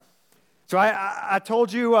So I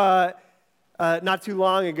told you not too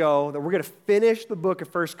long ago that we're going to finish the book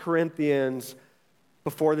of 1 Corinthians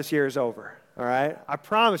before this year is over, all right? I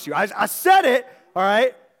promise you. I said it, all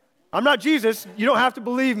right? I'm not Jesus. You don't have to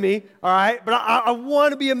believe me, all right? But I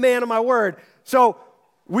want to be a man of my word. So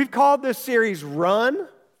we've called this series Run,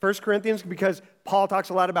 1 Corinthians, because Paul talks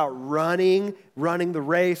a lot about running the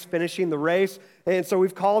race, finishing the race. And so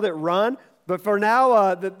we've called it Run. But for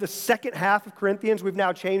now, the second half of Corinthians, we've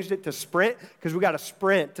now changed it to Sprint because we got a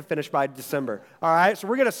sprint to finish by December. All right? So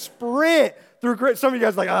we're going to sprint through. Some of you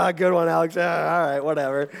guys are like, good one, Alex. All right,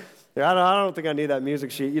 whatever. Yeah, I don't think I need that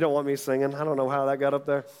music sheet. You don't want me singing. I don't know how that got up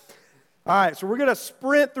there. All right, so we're going to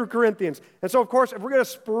sprint through Corinthians. And so, of course, if we're going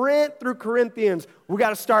to sprint through Corinthians, we got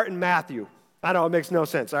to start in Matthew. I know, it makes no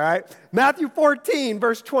sense, all right? Matthew 14,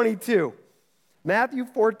 verse 22. Matthew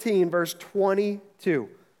 14, verse 22.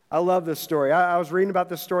 I love this story. I was reading about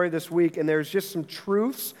this story this week, and there's just some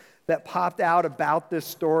truths that popped out about this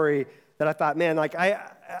story that I thought, man, like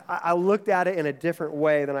I looked at it in a different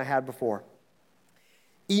way than I had before.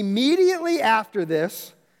 Immediately after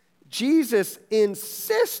this, Jesus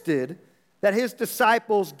insisted that his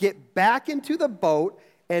disciples get back into the boat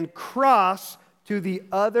and cross to the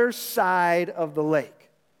other side of the lake.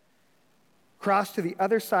 Cross to the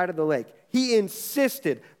other side of the lake. He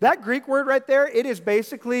insisted. That Greek word right there, it is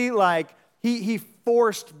basically like he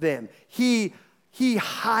forced them. He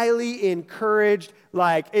highly encouraged.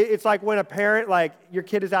 Like it's like when a parent, like your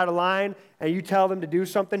kid is out of line and you tell them to do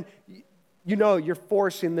something, you know you're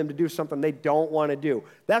forcing them to do something they don't want to do.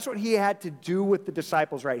 That's what he had to do with the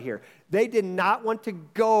disciples right here. They did not want to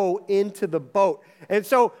go into the boat. And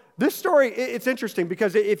so this story, it's interesting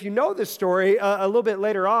because if you know this story, a little bit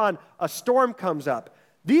later on, a storm comes up.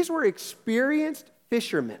 These were experienced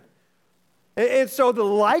fishermen. And so the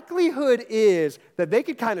likelihood is that they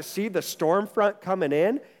could kind of see the storm front coming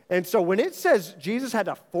in. And so when it says Jesus had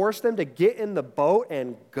to force them to get in the boat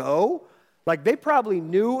and go, like they probably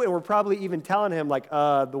knew and were probably even telling him, like,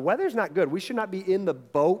 the weather's not good. We should not be in the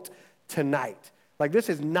boat tonight. Like, this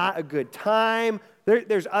is not a good time.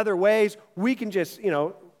 There's other ways. We can just,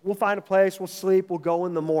 we'll find a place, we'll sleep, we'll go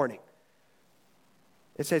in the morning.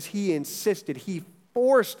 It says he insisted, he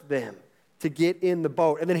forced them to get in the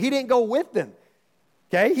boat. And then he didn't go with them.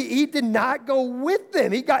 Okay? He did not go with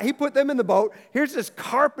them. He put them in the boat. Here's this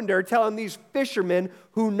carpenter telling these fishermen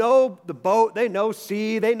who know the boat, they know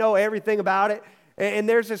sea, they know everything about it. And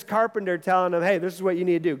there's this carpenter telling them, hey, this is what you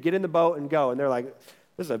need to do. Get in the boat and go. And they're like,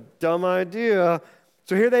 this is a dumb idea.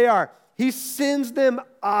 So here they are. He sends them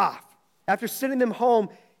off. After sending them home,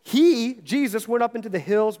 Jesus, went up into the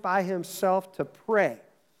hills by himself to pray.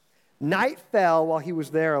 Night fell while he was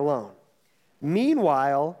there alone.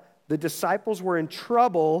 Meanwhile, the disciples were in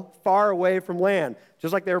trouble far away from land,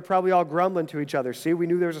 just like they were probably all grumbling to each other. See, we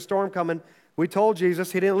knew there was a storm coming. We told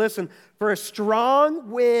Jesus. He didn't listen. For a strong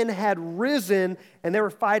wind had risen, and they were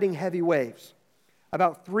fighting heavy waves.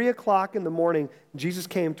 About 3 o'clock in the morning, Jesus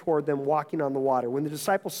came toward them walking on the water. When the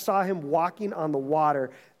disciples saw him walking on the water,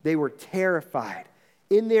 they were terrified.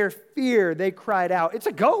 In their fear, they cried out, "It's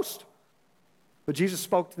a ghost!" But Jesus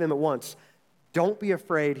spoke to them at once. "Don't be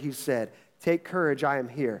afraid," he said. "Take courage, I am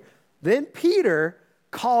here." Then Peter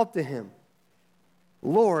called to him,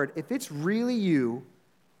 "Lord, if it's really you,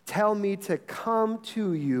 tell me to come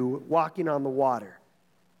to you walking on the water."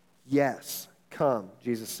 "Yes, come,"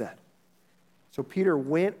 Jesus said. So Peter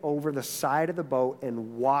went over the side of the boat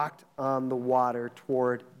and walked on the water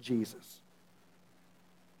toward Jesus.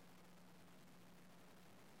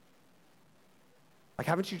 Like,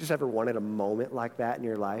 haven't you just ever wanted a moment like that in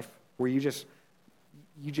your life where you just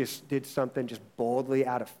did something just boldly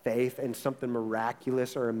out of faith and something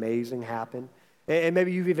miraculous or amazing happened? And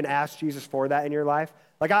maybe you've even asked Jesus for that in your life.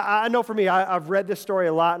 Like, I know for me, I've read this story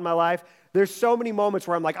a lot in my life. There's so many moments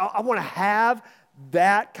where I'm like, I want to have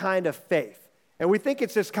that kind of faith. And we think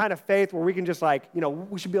it's this kind of faith where we can just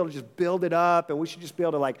we should be able to just build it up and we should just be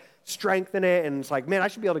able to strengthen it. And it's like, man, I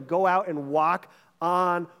should be able to go out and walk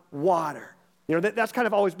on water. That's kind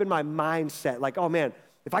of always been my mindset. Like, oh man,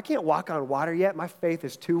 if I can't walk on water yet, my faith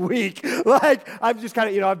is too weak. I've just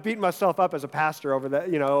kind of, I've beaten myself up as a pastor over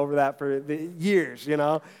that for the years,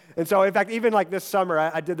 And so, in fact, even this summer,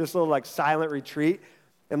 I did this little silent retreat.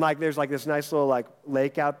 And there's this nice little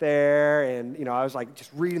lake out there. And, I was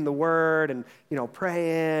just reading the word and,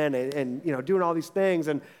 praying and doing all these things.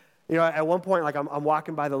 And, at one point, I'm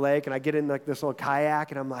walking by the lake and I get in this little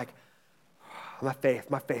kayak and I'm like, my faith,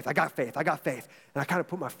 I got faith. And I kind of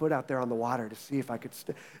put my foot out there on the water to see if I could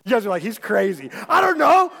You guys are like, he's crazy. I don't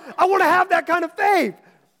know. I want to have that kind of faith.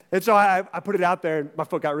 And so I put it out there and my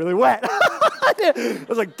foot got really wet. I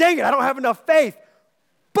was like, dang it, I don't have enough faith.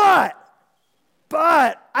 But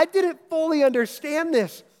But I didn't fully understand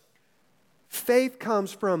this. Faith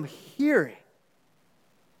comes from hearing.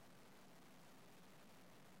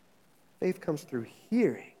 Faith comes through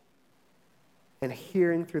hearing, and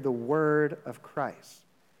hearing through the word of Christ.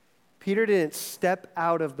 Peter didn't step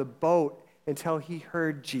out of the boat until he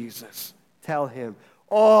heard Jesus tell him,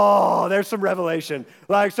 oh, there's some revelation.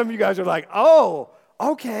 Like some of you guys are like, oh,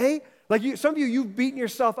 okay. Like some of you, you've beaten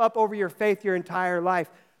yourself up over your faith your entire life.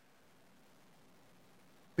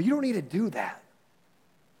 But you don't need to do that.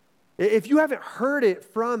 If you haven't heard it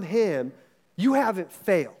from him, you haven't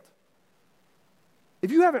failed. If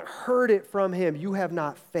you haven't heard it from him, you have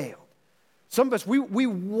not failed. Some of us, we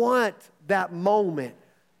want that moment,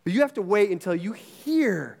 but you have to wait until you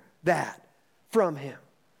hear that from him.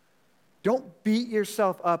 Don't beat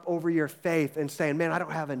yourself up over your faith and saying, man, I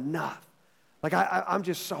don't have enough. Like, I'm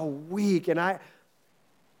just so weak. And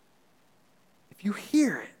if you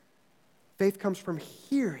hear it, faith comes from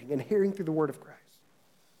hearing and hearing through the word of Christ.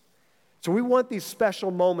 So we want these special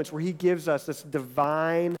moments where he gives us this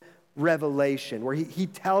divine revelation, where he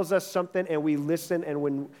tells us something and we listen and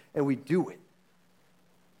we do it.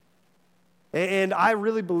 And I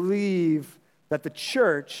really believe that the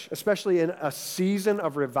church, especially in a season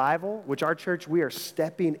of revival, which our church, we are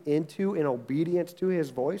stepping into in obedience to his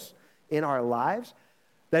voice in our lives,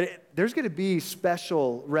 that there's going to be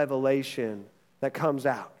special revelation that comes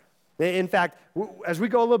out. In fact, as we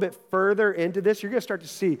go a little bit further into this, you're going to start to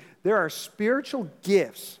see there are spiritual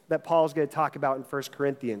gifts that Paul's going to talk about in 1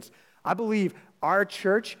 Corinthians. I believe our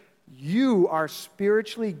church, you are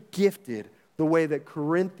spiritually gifted the way that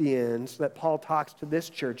Paul talks to this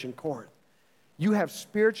church in Corinth. You have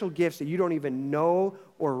spiritual gifts that you don't even know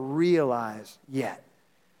or realize yet.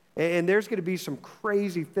 And there's going to be some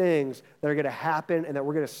crazy things that are going to happen and that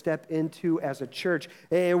we're going to step into as a church.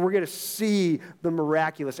 And we're going to see the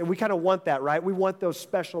miraculous. And we kind of want that, right? We want those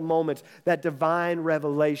special moments, that divine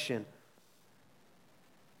revelation.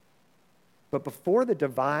 But before the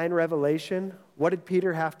divine revelation, what did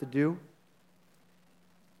Peter have to do?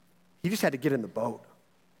 He just had to get in the boat,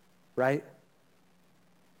 right?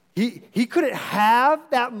 He couldn't have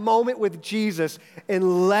that moment with Jesus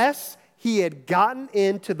unless he had gotten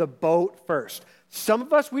into the boat first. Some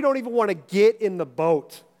of us, we don't even want to get in the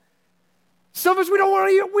boat. Some of us, we don't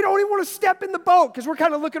even want to step in the boat because we're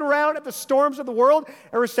kind of looking around at the storms of the world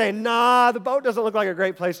and we're saying, nah, the boat doesn't look like a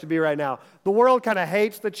great place to be right now. The world kind of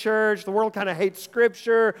hates the church. The world kind of hates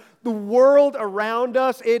Scripture. The world around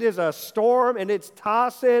us, it is a storm and it's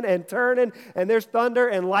tossing and turning and there's thunder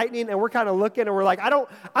and lightning and we're kind of looking and we're like, I don't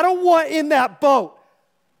want in that boat.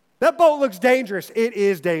 That boat looks dangerous. It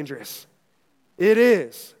is dangerous. It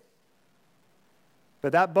is.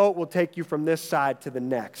 But that boat will take you from this side to the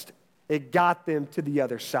next. It got them to the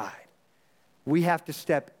other side. We have to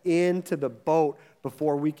step into the boat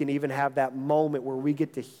before we can even have that moment where we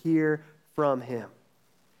get to hear from him.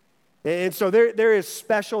 And so there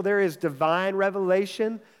is divine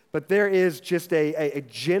revelation, but there is just a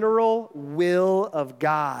general will of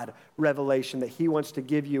God revelation that he wants to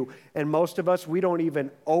give you. And most of us, we don't even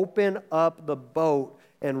open up the boat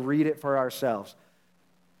and read it for ourselves.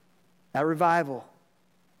 At Revival,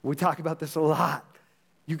 we talk about this a lot.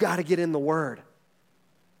 You got to get in the Word.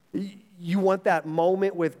 You want that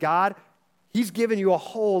moment with God? He's given you a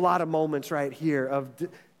whole lot of moments right here of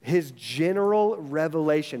his general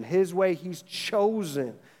revelation, his way he's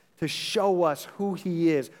chosen to show us who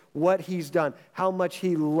he is, what he's done, how much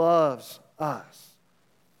he loves us.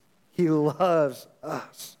 He loves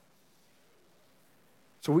us.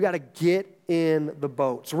 So we got to get in the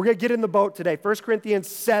boat. So we're going to get in the boat today. 1 Corinthians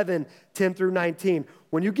 7, 10 through 19.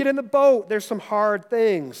 When you get in the boat, there's some hard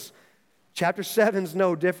things. Chapter 7 is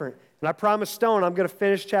no different. And I promised Stone I'm going to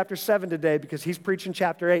finish chapter 7 today because he's preaching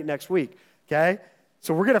chapter 8 next week. Okay?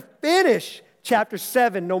 So we're going to finish chapter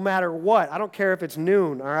 7 no matter what. I don't care if it's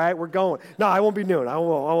noon, all right? We're going. No, I won't be noon. I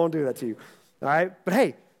won't do that to you. All right? But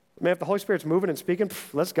hey, man, if the Holy Spirit's moving and speaking,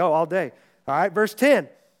 let's go all day. All right? Verse 10.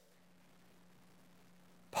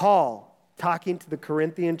 Paul talking to the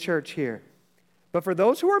Corinthian church here. But for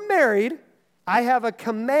those who are married, I have a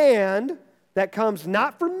command that comes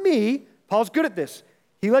not from me. Paul's good at this.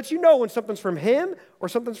 He lets you know when something's from him or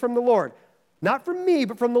something's from the Lord. Not from me,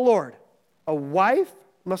 but from the Lord. A wife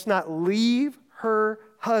must not leave her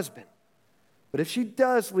husband. But if she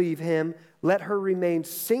does leave him, let her remain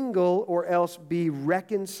single or else be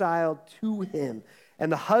reconciled to him.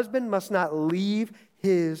 And the husband must not leave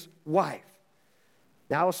his wife.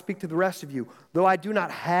 Now I'll speak to the rest of you. Though I do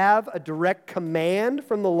not have a direct command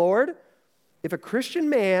from the Lord, if a Christian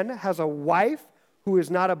man has a wife who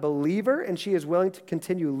is not a believer and she is willing to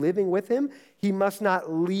continue living with him, he must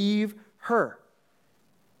not leave her.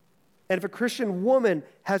 And if a Christian woman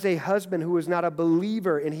has a husband who is not a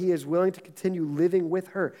believer and he is willing to continue living with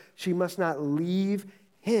her, she must not leave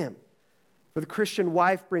him. For the Christian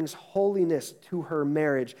wife brings holiness to her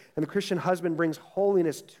marriage, and the Christian husband brings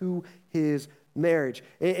holiness to his marriage.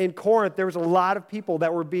 In Corinth, there was a lot of people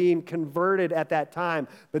that were being converted at that time,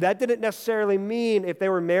 but that didn't necessarily mean if they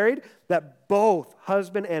were married that both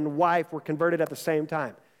husband and wife were converted at the same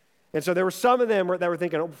time. And so there were some of them that were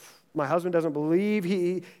thinking, oh, my husband doesn't believe,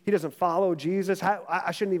 he doesn't follow Jesus,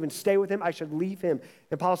 I shouldn't even stay with him, I should leave him.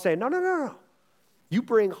 And Paul's saying, no. You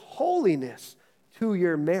bring holiness to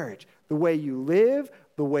your marriage. The way you live,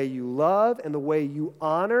 the way you love, and the way you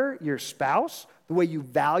honor your spouse, the way you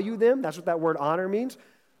value them, that's what that word honor means,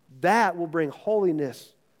 that will bring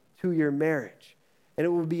holiness to your marriage. And it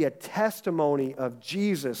will be a testimony of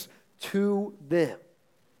Jesus to them.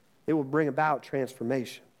 It will bring about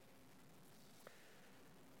transformation.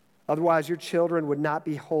 Otherwise, your children would not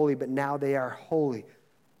be holy, but now they are holy.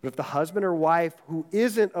 But if the husband or wife who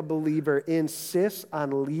isn't a believer insists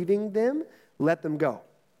on leaving them, let them go.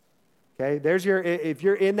 Okay, if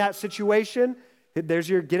you're in that situation, there's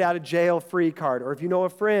your get out of jail free card. Or if you know a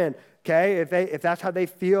friend, okay, if that's how they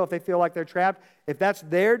feel, if they feel like they're trapped, if that's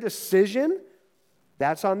their decision,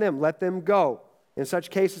 that's on them. Let them go. In such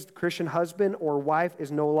cases, the Christian husband or wife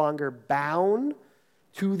is no longer bound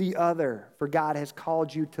to the other, for God has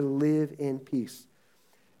called you to live in peace.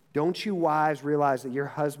 Don't you wives realize that your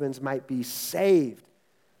husbands might be saved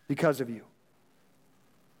because of you?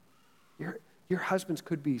 Your husbands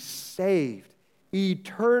could be saved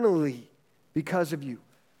eternally because of you,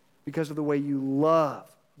 because of the way you love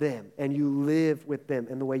them and you live with them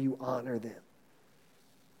and the way you honor them.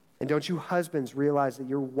 And don't you husbands realize that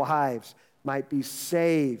your wives might be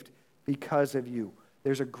saved because of you?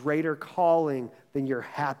 There's a greater calling than your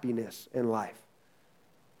happiness in life.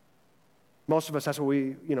 Most of us, that's what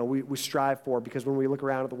we strive for, because when we look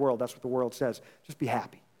around at the world, that's what the world says. Just be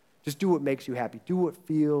happy. Just do what makes you happy. Do what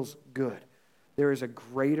feels good. There is a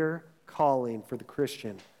greater calling for the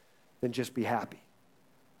Christian than just be happy.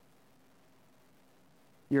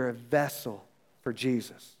 You're a vessel for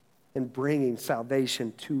Jesus in bringing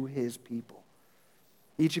salvation to his people.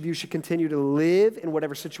 Each of you should continue to live in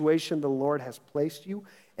whatever situation the Lord has placed you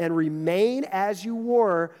and remain as you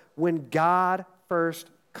were when God first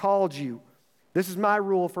called you. This is my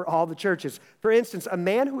rule for all the churches. For instance, a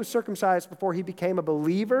man who was circumcised before he became a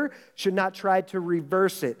believer should not try to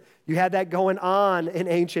reverse it. You had that going on in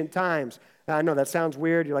ancient times. Now, I know that sounds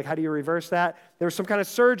weird. You're like, how do you reverse that? There was some kind of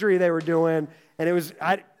surgery they were doing, and it was,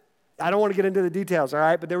 I don't want to get into the details, all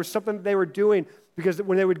right? But there was something that they were doing, because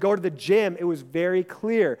when they would go to the gym, it was very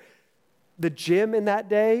clear. The gym in that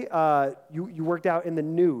day, you worked out in the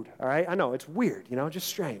nude, all right? I know, it's weird, just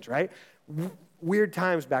strange, right? Weird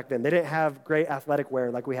times back then. They didn't have great athletic wear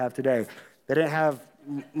like we have today. They didn't have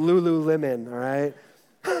Lululemon, all right?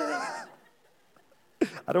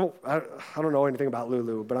 I don't know anything about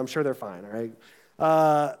Lulu, but I'm sure they're fine, all right?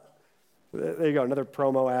 There you go, another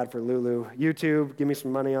promo ad for Lulu. YouTube, give me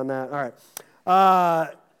some money on that. All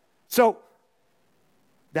right. So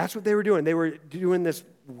that's what they were doing. They were doing this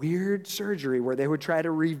weird surgery where they would try to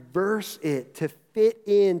reverse it to fit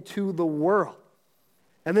into the world.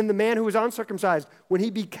 And then the man who was uncircumcised, when he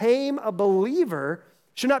became a believer,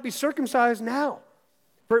 should not be circumcised now.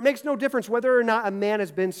 For it makes no difference whether or not a man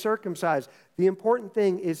has been circumcised. The important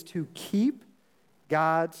thing is to keep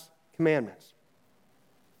God's commandments.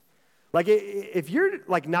 Like, if you're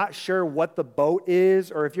not sure what the boat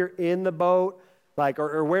is, or if you're in the boat,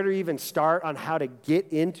 or where to even start on how to get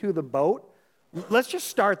into the boat, let's just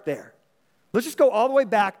start there. Let's just go all the way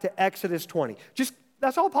back to Exodus 20.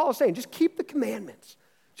 That's all Paul is saying. Just keep the commandments.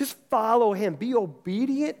 Just follow him. Be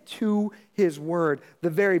obedient to his word, the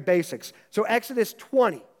very basics. So Exodus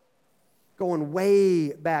 20, going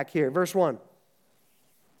way back here, verse 1.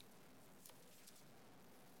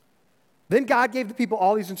 Then God gave the people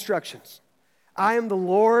all these instructions. I am the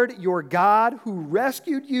Lord your God who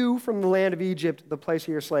rescued you from the land of Egypt, the place of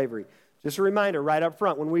your slavery. Just a reminder right up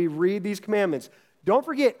front, when we read these commandments, don't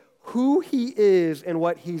forget who he is and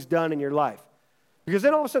what he's done in your life. Because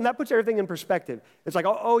then all of a sudden that puts everything in perspective. It's like,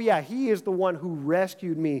 oh yeah, he is the one who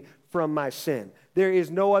rescued me from my sin. There is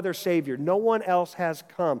no other Savior. No one else has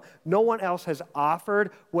come. No one else has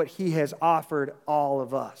offered what he has offered all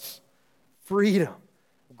of us. Freedom,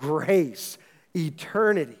 grace,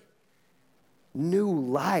 eternity, new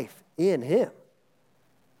life in him.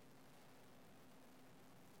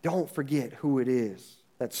 Don't forget who it is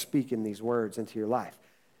that's speaking these words into your life.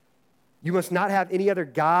 You must not have any other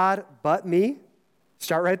God but me.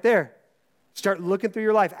 Start right there. Start looking through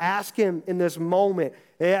your life. Ask him in this moment,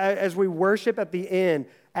 as we worship at the end,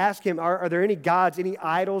 ask him, are there any gods, any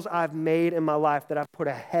idols I've made in my life that I've put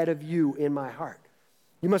ahead of you in my heart?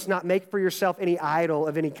 You must not make for yourself any idol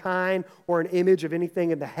of any kind or an image of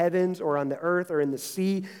anything in the heavens or on the earth or in the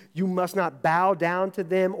sea. You must not bow down to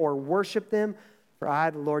them or worship them. For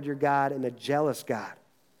I, the Lord your God, am a jealous God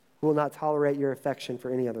who will not tolerate your affection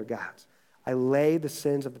for any other gods. I lay the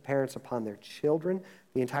sins of the parents upon their children.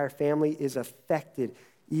 The entire family is affected,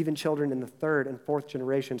 even children in the third and fourth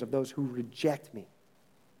generations of those who reject me.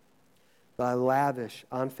 But I lavish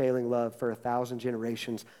unfailing love for 1,000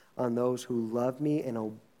 generations on those who love me and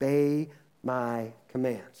obey my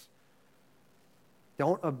commands.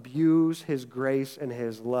 Don't abuse his grace and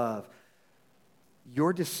his love.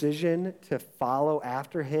 Your decision to follow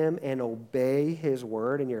after him and obey his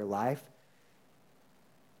word in your life,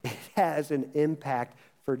 it has an impact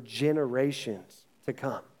for generations to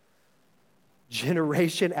come.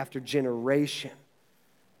 Generation after generation,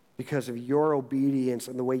 because of your obedience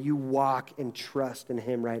and the way you walk and trust in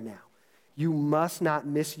him right now. You must not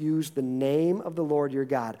misuse the name of the Lord your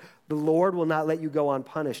God. The Lord will not let you go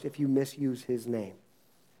unpunished if you misuse his name.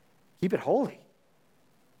 Keep it holy.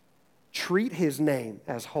 Treat his name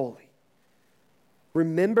as holy.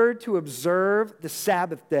 Remember to observe the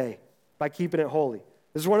Sabbath day by keeping it holy.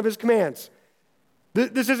 This is one of his commands.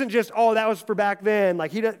 This isn't just, oh, that was for back then.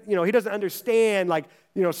 Like he doesn't understand,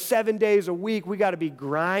 7 days a week, we got to be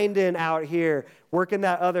grinding out here, working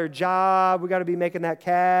that other job. We got to be making that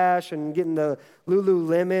cash and getting the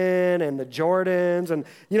Lululemon and the Jordans. And,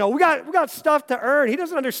 we got stuff to earn. He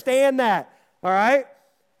doesn't understand that, all right?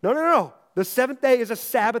 No. The seventh day is a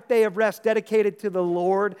Sabbath day of rest dedicated to the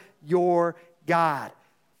Lord your God.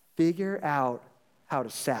 Figure out how to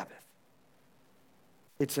Sabbath.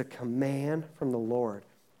 It's a command from the Lord.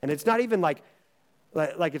 And it's not even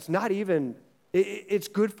it's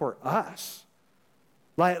good for us.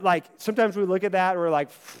 Like sometimes we look at that and we're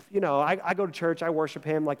like, I go to church, I worship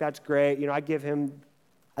him, like that's great. I give him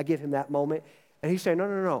that moment. And he's saying,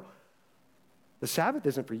 no. The Sabbath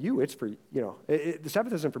isn't for you, it's for, the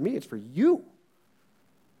Sabbath isn't for me, it's for you.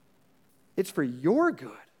 It's for your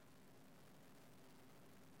good.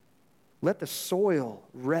 Let the soil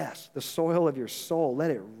rest, the soil of your soul, let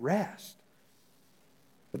it rest.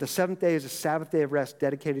 But the seventh day is a Sabbath day of rest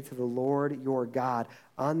dedicated to the Lord your God.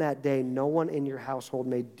 On that day, no one in your household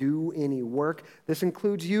may do any work. This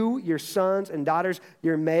includes you, your sons and daughters,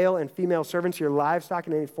 your male and female servants, your livestock,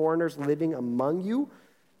 and any foreigners living among you.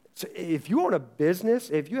 So if you own a business,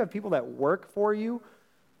 if you have people that work for you,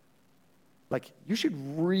 you should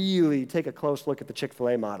really take a close look at the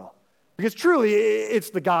Chick-fil-A model. Because truly, it's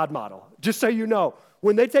the God model. Just so you know,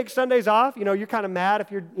 when they take Sundays off, you're kind of mad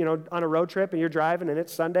if you're, on a road trip and you're driving and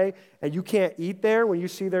it's Sunday and you can't eat there when you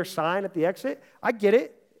see their sign at the exit. I get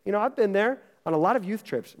it. I've been there on a lot of youth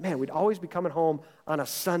trips. Man, we'd always be coming home on a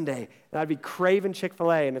Sunday and I'd be craving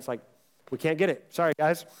Chick-fil-A and it's like, we can't get it. Sorry,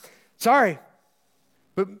 guys. Sorry.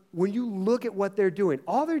 But when you look at what they're doing,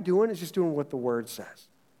 all they're doing is just doing what the Word says.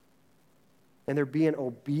 And they're being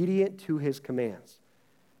obedient to his commands.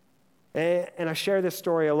 And I share this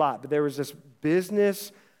story a lot, but there was this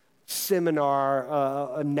business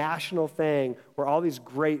seminar, a national thing, where all these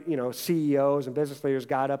great, CEOs and business leaders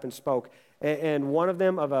got up and spoke. And one of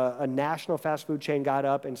them of a national fast food chain got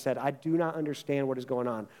up and said, I do not understand what is going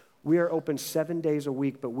on. We are open 7 days a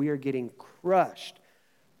week, but we are getting crushed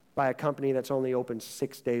by a company that's only open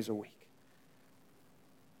 6 days a week.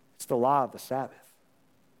 It's the law of the Sabbath.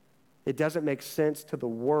 It doesn't make sense to the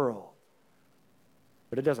world,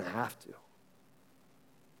 but it doesn't have to.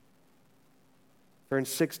 For in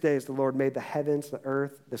 6 days the Lord made the heavens, the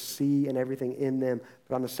earth, the sea, and everything in them.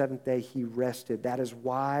 But on the seventh day he rested. That is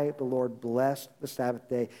why the Lord blessed the Sabbath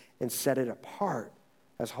day and set it apart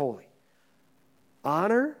as holy.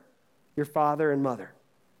 Honor your father and mother.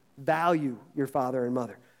 Value your father and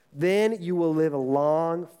mother. Then you will live a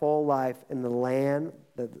long, full life in the land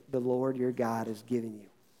that the Lord your God is giving you.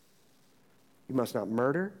 You must not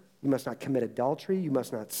murder. You must not commit adultery. You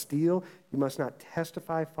must not steal. You must not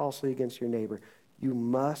testify falsely against your neighbor. You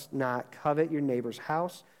must not covet your neighbor's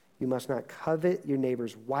house. You must not covet your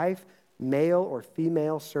neighbor's wife, male or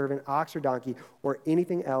female servant, ox or donkey, or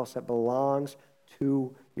anything else that belongs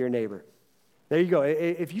to your neighbor. There you go.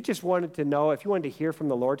 If you just wanted to know, if you wanted to hear from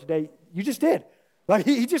the Lord today, you just did.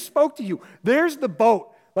 He just spoke to you. There's the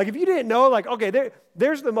boat. If you didn't know, okay,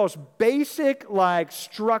 there's the most basic,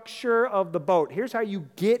 structure of the boat. Here's how you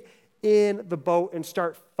get in the boat and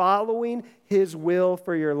start following his will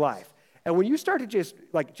for your life. And when you start to just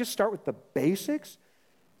start with the basics,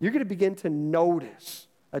 you're going to begin to notice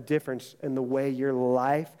a difference in the way your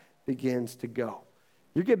life begins to go.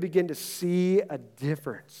 You're going to begin to see a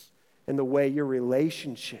difference in the way your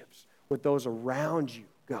relationships with those around you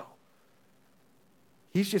go.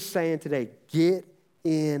 He's just saying today, get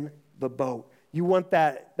in the boat. You want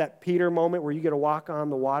that Peter moment where you get to walk on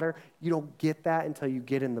the water? You don't get that until you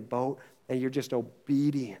get in the boat and you're just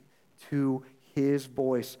obedient to his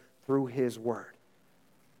voice through his word.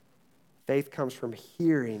 Faith comes from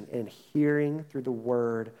hearing, and hearing through the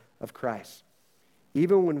word of Christ.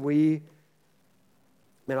 Even when we,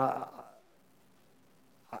 man,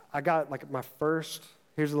 I got like my first,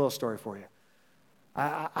 here's a little story for you.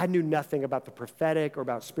 I knew nothing about the prophetic or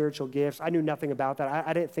about spiritual gifts. I knew nothing about that.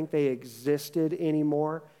 I didn't think they existed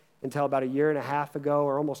anymore until about 1.5 years ago,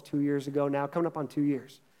 or almost 2 years ago now, coming up on 2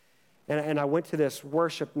 years. And I went to this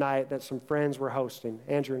worship night that some friends were hosting,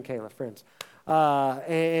 Andrew and Kayla, friends.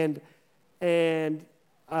 And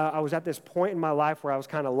I was at this point in my life where I was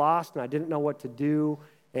kind of lost and I didn't know what to do.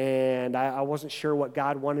 And I wasn't sure what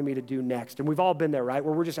God wanted me to do next. And we've all been there, right?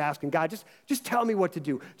 Where we're just asking, God, just tell me what to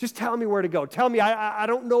do. Just tell me where to go. Tell me, I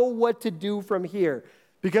don't know what to do from here.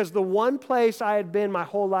 Because the one place I had been my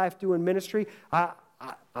whole life doing ministry,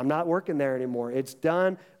 I'm not working there anymore. It's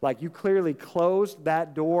done. Like, you clearly closed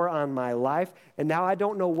that door on my life. And now I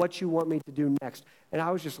don't know what you want me to do next. And I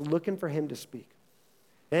was just looking for him to speak.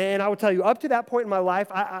 And I will tell you, up to that point in my life,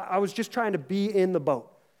 I was just trying to be in the boat.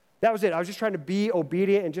 That was it. I was just trying to be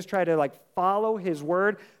obedient and just try to follow his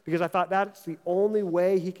word because I thought that's the only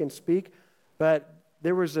way he can speak. But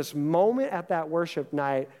there was this moment at that worship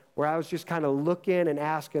night where I was just kind of looking and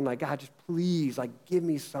asking, God, just please, give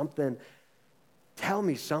me something. Tell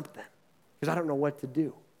me something because I don't know what to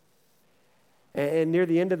do. And near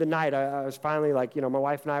the end of the night, I was finally my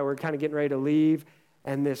wife and I were kind of getting ready to leave.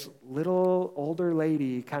 And this little older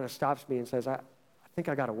lady kind of stops me and says, I think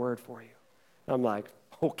I got a word for you. And I'm like,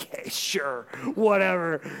 okay, sure,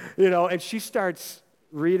 whatever, and she starts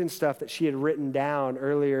reading stuff that she had written down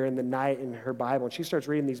earlier in the night in her Bible, and she starts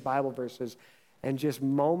reading these Bible verses, and just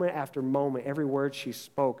moment after moment, every word she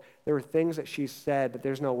spoke, there were things that she said that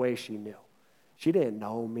there's no way she knew. She didn't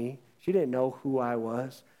know me. She didn't know who I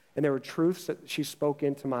was, and there were truths that she spoke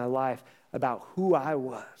into my life about who I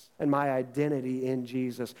was and my identity in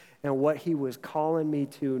Jesus and what he was calling me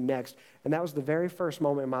to next. And that was the very first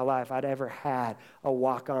moment in my life I'd ever had a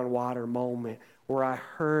walk-on-water moment where I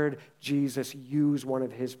heard Jesus use one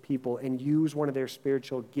of his people and use one of their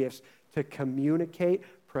spiritual gifts to communicate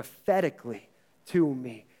prophetically to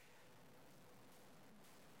me.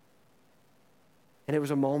 And it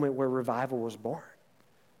was a moment where revival was born.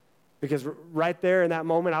 Because right there in that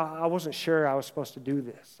moment, I wasn't sure I was supposed to do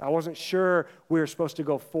this. I wasn't sure we were supposed to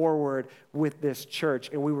go forward with this church.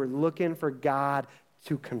 And we were looking for God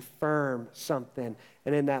to confirm something.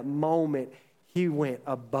 And in that moment, he went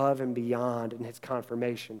above and beyond in his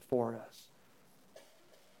confirmation for us.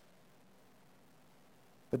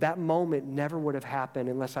 But that moment never would have happened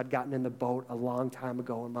unless I'd gotten in the boat a long time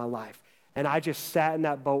ago in my life. And I just sat in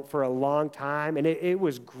that boat for a long time, and it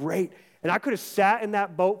was great. And I could have sat in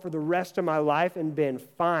that boat for the rest of my life and been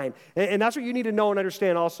fine. And that's what you need to know and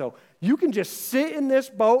understand also. You can just sit in this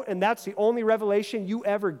boat, and that's the only revelation you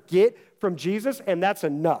ever get from Jesus, and that's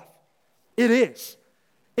enough. It is.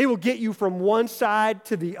 It will get you from one side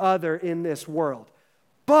to the other in this world.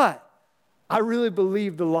 But I really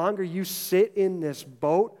believe the longer you sit in this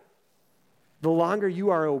boat, the longer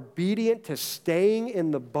you are obedient to staying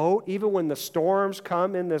in the boat, even when the storms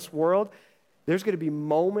come in this world, there's going to be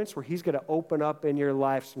moments where he's going to open up in your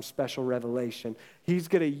life some special revelation. He's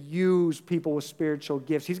going to use people with spiritual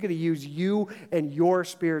gifts. He's going to use you and your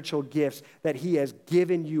spiritual gifts that he has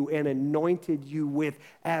given you and anointed you with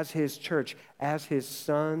as his church, as his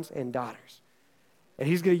sons and daughters. And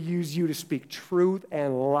he's going to use you to speak truth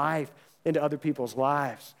and life into other people's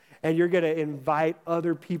lives. And you're going to invite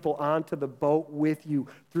other people onto the boat with you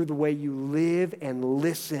through the way you live and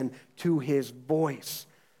listen to his voice.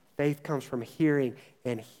 Faith comes from hearing,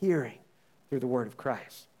 and hearing through the word of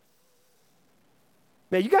Christ.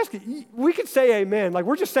 Man, we could say amen.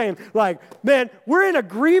 We're just saying, man, we're in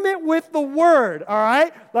agreement with the word, all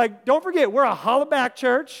right? Don't forget, we're a Hollaback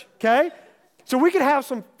church, okay? So we can have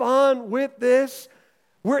some fun with this.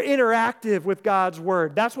 We're interactive with God's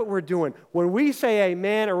word. That's what we're doing. When we say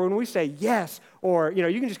amen or when we say yes, or,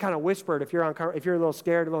 you can just kind of whisper it if you're a little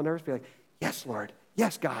scared, a little nervous, be like, yes, Lord.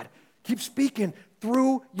 Yes, God. Keep speaking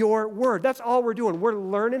through your word. That's all we're doing. We're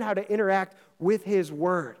learning how to interact with his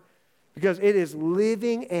word because it is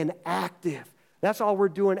living and active. That's all we're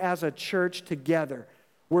doing as a church together.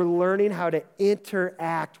 We're learning how to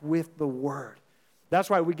interact with the word. That's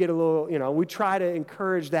why we get a little, we try to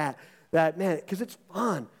encourage that man, because it's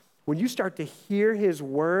fun. when you start to hear his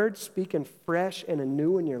word speaking fresh and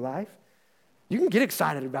anew in your life, you can get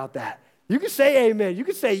excited about that. You can say amen. You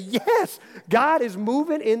can say, yes, God is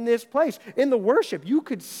moving in this place. In the worship, you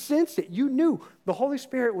could sense it. You knew the Holy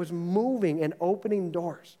Spirit was moving and opening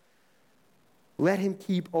doors. Let him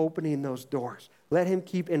keep opening those doors. Let him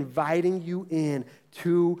keep inviting you in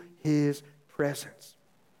to his presence.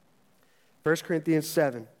 1 Corinthians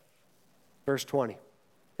 7, verse 20.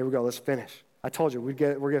 Here we go. Let's finish. I told you we're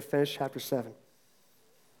going to finish chapter 7.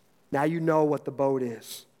 Now you know what the boat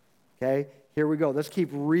is. Okay? Here we go. Let's keep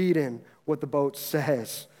reading what the boat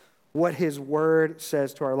says, what his word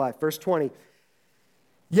says to our life. Verse 20.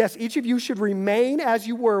 Yes, each of you should remain as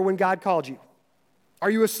you were when God called you. Are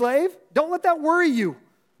you a slave? Don't let that worry you.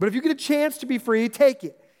 But if you get a chance to be free, take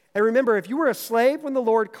it. And remember, if you were a slave when the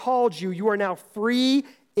Lord called you, you are now free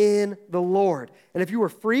in the Lord. And if you were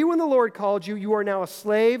free when the Lord called you, you are now a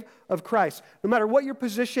slave of Christ. No matter what your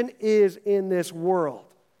position is in this world,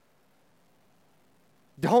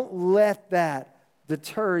 don't let that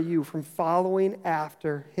deter you from following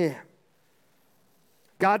after him.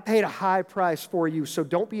 God paid a high price for you, so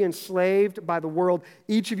don't be enslaved by the world.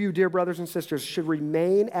 Each of you, dear brothers and sisters, should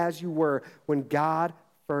remain as you were when God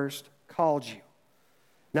first called you.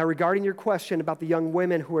 Now, regarding your question about the young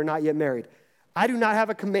women who are not yet married, I do not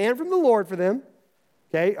have a command from the Lord for them.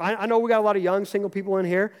 Okay, I know we got a lot of young single people in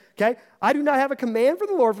here. Okay, I do not have a command from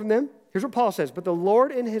the Lord from them. Here's what Paul says, but the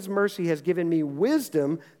Lord in his mercy has given me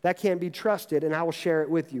wisdom that can be trusted, and I will share it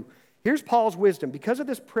with you. Here's Paul's wisdom. Because of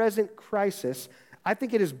this present crisis, I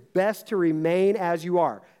think it is best to remain as you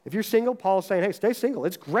are. If you're single, Paul's saying, hey, stay single.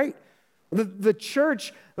 It's great. The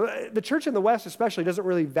church in the West especially doesn't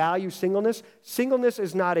really value singleness. Singleness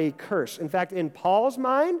is not a curse. In fact, in Paul's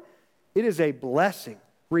mind, it is a blessing.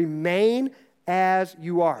 Remain as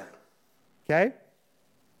you are. Okay?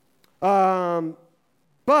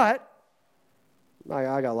 But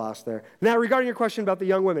I got lost there. Now, regarding your question about the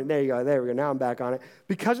young women, there we go. Now I'm back on it.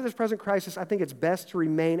 Because of this present crisis, I think it's best to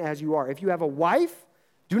remain as you are. If you have a wife,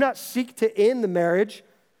 do not seek to end the marriage.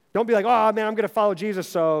 Don't be like, oh, man, I'm going to follow Jesus,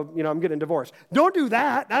 so, I'm getting divorced. Don't do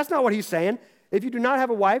that. That's not what he's saying. If you do not have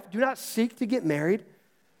a wife, do not seek to get married.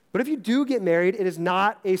 But if you do get married, it is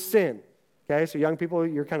not a sin. Okay, so young people,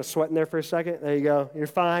 you're kind of sweating there for a second. There you go. You're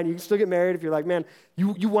fine. You can still get married if you're like, man,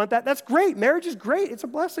 you want that? That's great. Marriage is great. It's a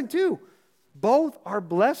blessing too. Both are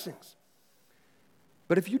blessings.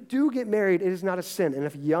 But if you do get married, it is not a sin. And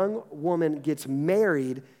if a young woman gets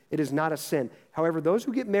married, it is not a sin. However, those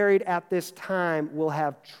who get married at this time will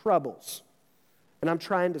have troubles. And I'm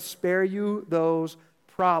trying to spare you those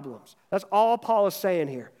problems. That's all Paul is saying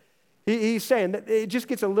here. He's saying that it just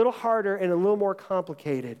gets a little harder and a little more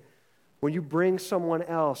complicated when you bring someone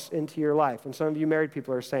else into your life. And some of you married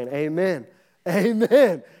people are saying, amen,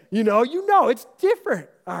 amen. You know it's different,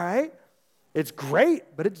 all right? It's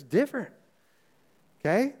great, but it's different,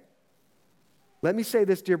 okay? Let me say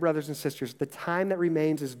this, dear brothers and sisters. The time that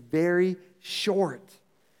remains is very short.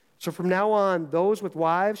 So from now on, those with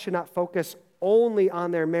wives should not focus only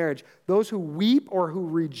on their marriage. Those who weep or who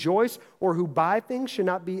rejoice or who buy things should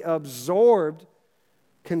not be absorbed,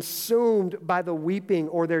 consumed by the weeping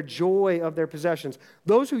or their joy of their possessions.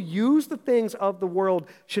 Those who use the things of the world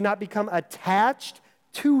should not become attached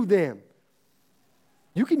to them.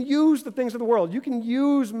 You can use the things of the world. You can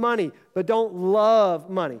use money, but don't love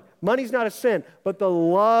money. Money's not a sin, but the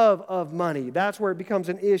love of money, that's where it becomes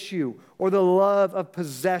an issue, or the love of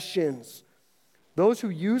possessions. Those who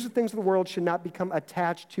use the things of the world should not become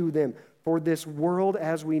attached to them, for this world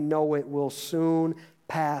as we know it will soon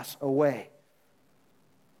pass away.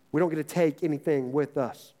 We don't get to take anything with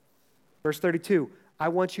us. Verse 32, I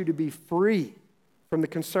want you to be free from the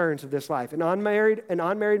concerns of this life. An unmarried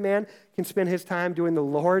man can spend his time doing the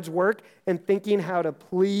Lord's work and thinking how to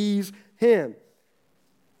please him.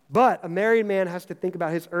 But a married man has to think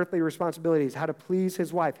about his earthly responsibilities, how to please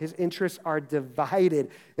his wife. His interests are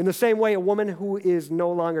divided. In the same way, a woman who is no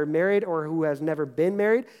longer married or who has never been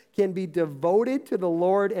married can be devoted to the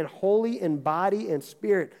Lord and holy in body and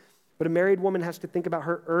spirit. But a married woman has to think about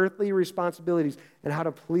her earthly responsibilities and how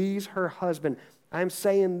to please her husband. I'm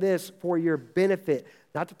saying this for your benefit,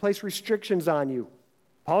 not to place restrictions on you.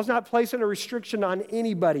 Paul's not placing a restriction on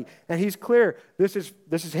anybody, and he's clear. This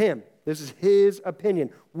is him. This is his opinion,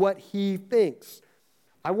 what he thinks.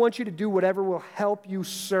 I want you to do whatever will help you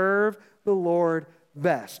serve the Lord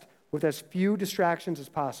best with as few distractions as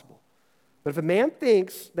possible. But if a man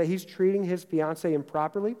thinks that he's treating his fiancée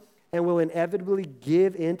improperly and will inevitably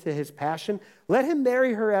give in to his passion, let him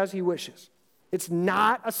marry her as he wishes. It's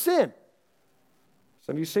not a sin.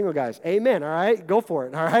 Some of you single guys, amen, all right? Go for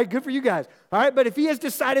it, all right? Good for you guys, all right? But if he has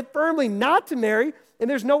decided firmly not to marry and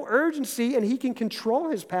there's no urgency and he can control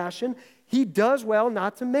his passion, he does well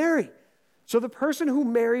not to marry. So the person who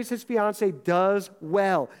marries his fiancée does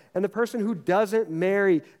well, and the person who doesn't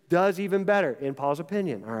marry does even better, in Paul's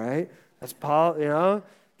opinion, all right? That's Paul,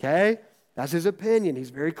 okay? That's his opinion. He's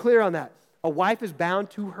very clear on that. A wife is bound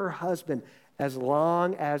to her husband as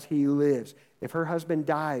long as he lives. If her husband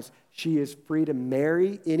dies, she is free to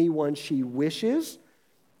marry anyone she wishes.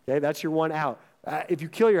 Okay, that's your one out. If you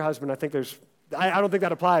kill your husband, I don't think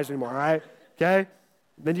that applies anymore, all right? Okay?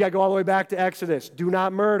 Then you got to go all the way back to Exodus. Do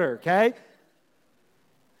not murder, okay?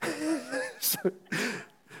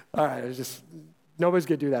 All right, nobody's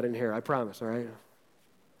going to do that in here, I promise, all right?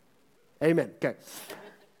 Amen, okay.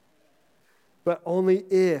 But only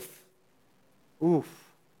if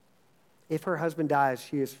her husband dies,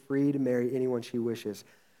 she is free to marry anyone she wishes.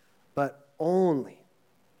 But only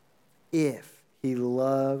if he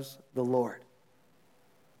loves the Lord.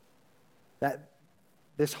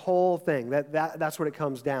 This whole thing, that's what it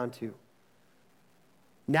comes down to.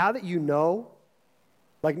 Now that you know,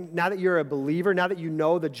 now that you're a believer, now that you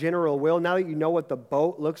know the general will, now that you know what the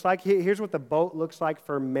boat looks like, here's what the boat looks like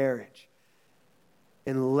for marriage.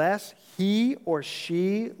 Unless he or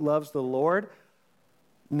she loves the Lord,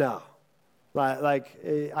 no.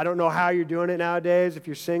 I don't know how you're doing it nowadays. If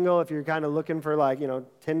you're single, if you're kind of looking for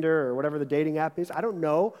Tinder or whatever the dating app is, I don't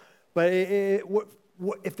know. But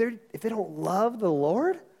if they don't love the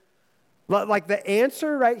Lord, the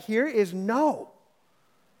answer right here is no.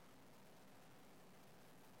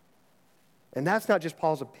 And that's not just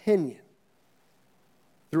Paul's opinion.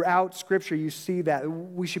 Throughout Scripture, you see that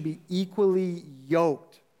we should be equally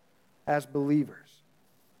yoked as believers.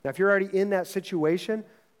 Now, if you're already in that situation,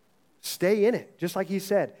 stay in it, just like he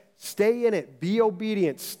said. Stay in it. Be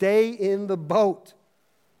obedient. Stay in the boat,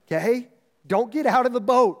 okay? Don't get out of the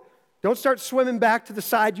boat. Don't start swimming back to the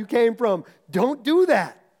side you came from. Don't do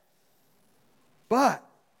that. But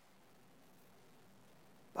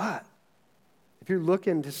if you're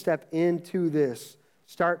looking to step into this,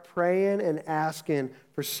 start praying and asking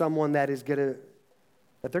for someone that they're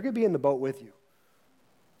going to be in the boat with you.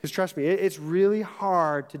 Because trust me, it's really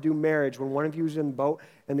hard to do marriage when one of you is in the boat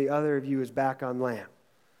and the other of you is back on land.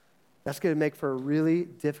 That's going to make for a really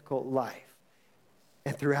difficult life.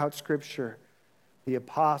 And throughout Scripture, the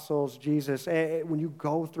apostles, Jesus, when you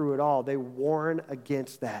go through it all, they warn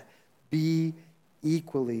against that. Be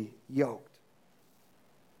equally yoked.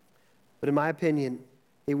 But in my opinion,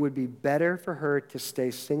 it would be better for her to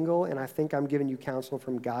stay single, and I think I'm giving you counsel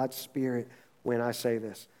from God's Spirit when I say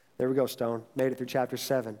this. There we go, Stone. Made it through chapter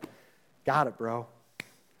 7. Got it, bro.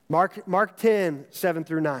 Mark 10, 7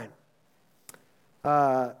 through 9.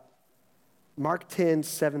 Mark 10,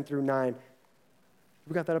 7 through 9.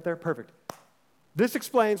 We got that up there? Perfect. This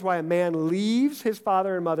explains why a man leaves his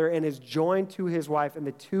father and mother and is joined to his wife, and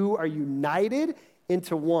the two are united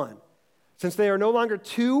into one. Since they are no longer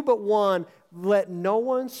two but one, let no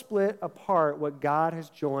one split apart what God has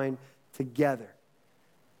joined together.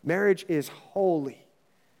 Marriage is holy.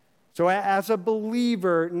 So as a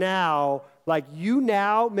believer now,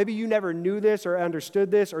 maybe you never knew this or understood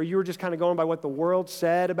this, or you were just kind of going by what the world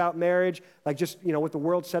said about marriage, what the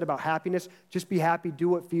world said about happiness. Just be happy, do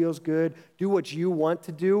what feels good, do what you want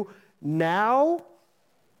to do. Now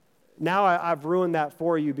I've ruined that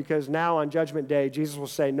for you, because now on Judgment Day, Jesus will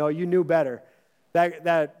say, no, you knew better.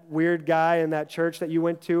 That weird guy in that church that you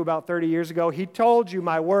went to about 30 years ago, he told you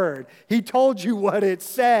my word. He told you what it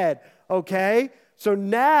said, okay? So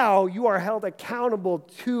now you are held accountable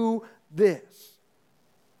to this.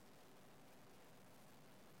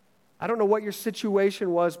 I don't know what your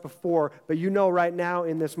situation was before, but you know right now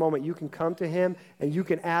in this moment you can come to him and you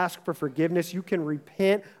can ask for forgiveness. You can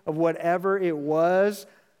repent of whatever it was,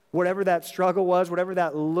 whatever that struggle was, whatever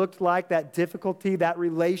that looked like, that difficulty, that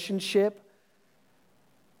relationship.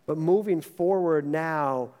 But moving forward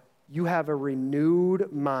now, you have a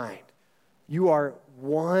renewed mind. You are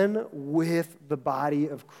one with the body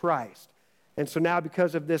of Christ. And so now,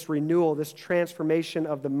 because of this renewal, this transformation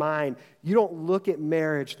of the mind, you don't look at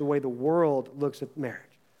marriage the way the world looks at marriage.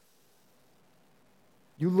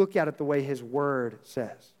 You look at it the way his word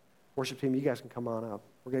says. Worship team, you guys can come on up.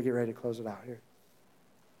 We're going to get ready to close it out here.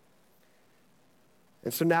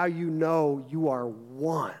 And so now you know you are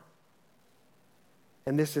one.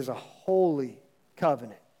 And this is a holy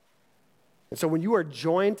covenant. And so when you are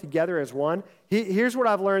joined together as one, here's what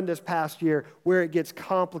I've learned this past year where it gets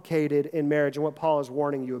complicated in marriage and what Paul is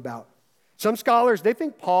warning you about. Some scholars, they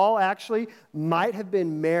think Paul actually might have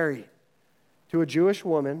been married to a Jewish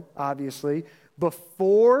woman, obviously,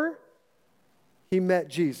 before he met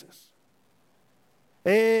Jesus.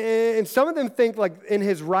 And some of them think, like in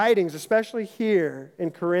his writings, especially here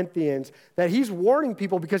in Corinthians, that he's warning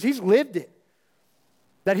people because he's lived it.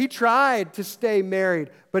 That he tried to stay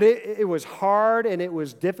married, but it was hard and it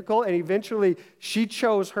was difficult, and eventually she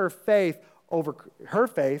chose her faith over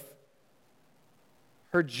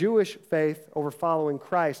her Jewish faith over following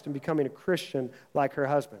Christ and becoming a Christian like her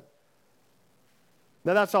husband.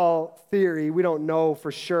 Now that's all theory. We don't know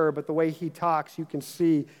for sure, but the way he talks, you can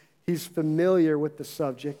see he's familiar with the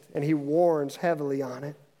subject, and he warns heavily on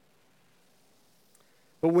it.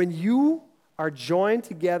 But when you are joined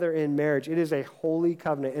together in marriage, it is a holy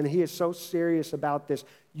covenant, and he is so serious about this.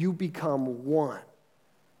 You become one.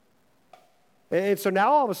 And so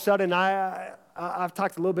now all of a sudden, I've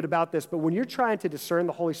talked a little bit about this, but when you're trying to discern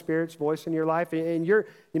the Holy Spirit's voice in your life, and you're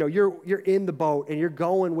in the boat, and you're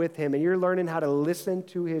going with him, and you're learning how to listen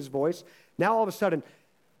to his voice, now all of a sudden,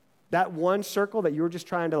 that one circle that you were just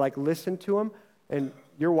trying to like listen to him, and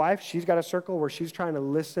your wife, she's got a circle where she's trying to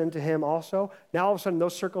listen to him also. Now all of a sudden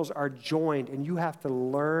those circles are joined, and you have to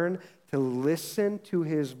learn to listen to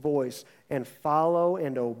his voice and follow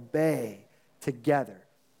and obey together.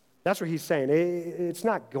 That's what he's saying. It's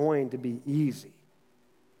not going to be easy.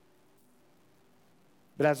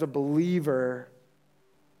 But as a believer,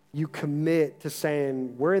 you commit to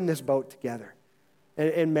saying, we're in this boat together.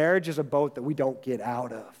 And marriage is a boat that we don't get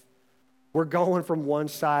out of. We're going from one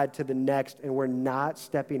side to the next, and we're not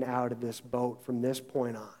stepping out of this boat from this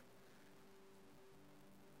point on.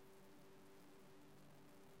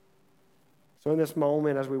 So in this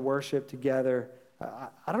moment, as we worship together,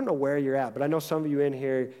 I don't know where you're at, but I know some of you in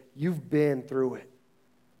here, you've been through it.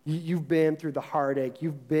 You've been through the heartache.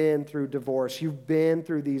 You've been through divorce. You've been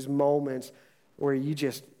through these moments where you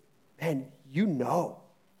just, man, you know.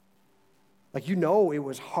 Like, you know it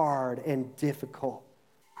was hard and difficult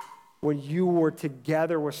when you were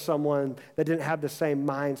together with someone that didn't have the same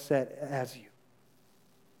mindset as you.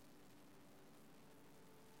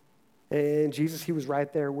 And Jesus, he was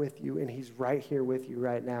right there with you, and he's right here with you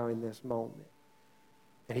right now in this moment.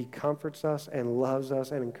 And he comforts us and loves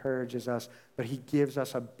us and encourages us, but he gives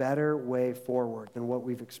us a better way forward than what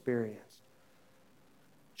we've experienced.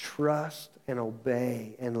 Trust and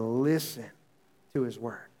obey and listen to his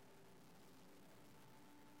word.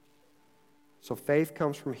 So faith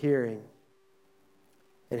comes from hearing,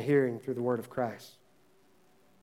 and hearing through the word of Christ.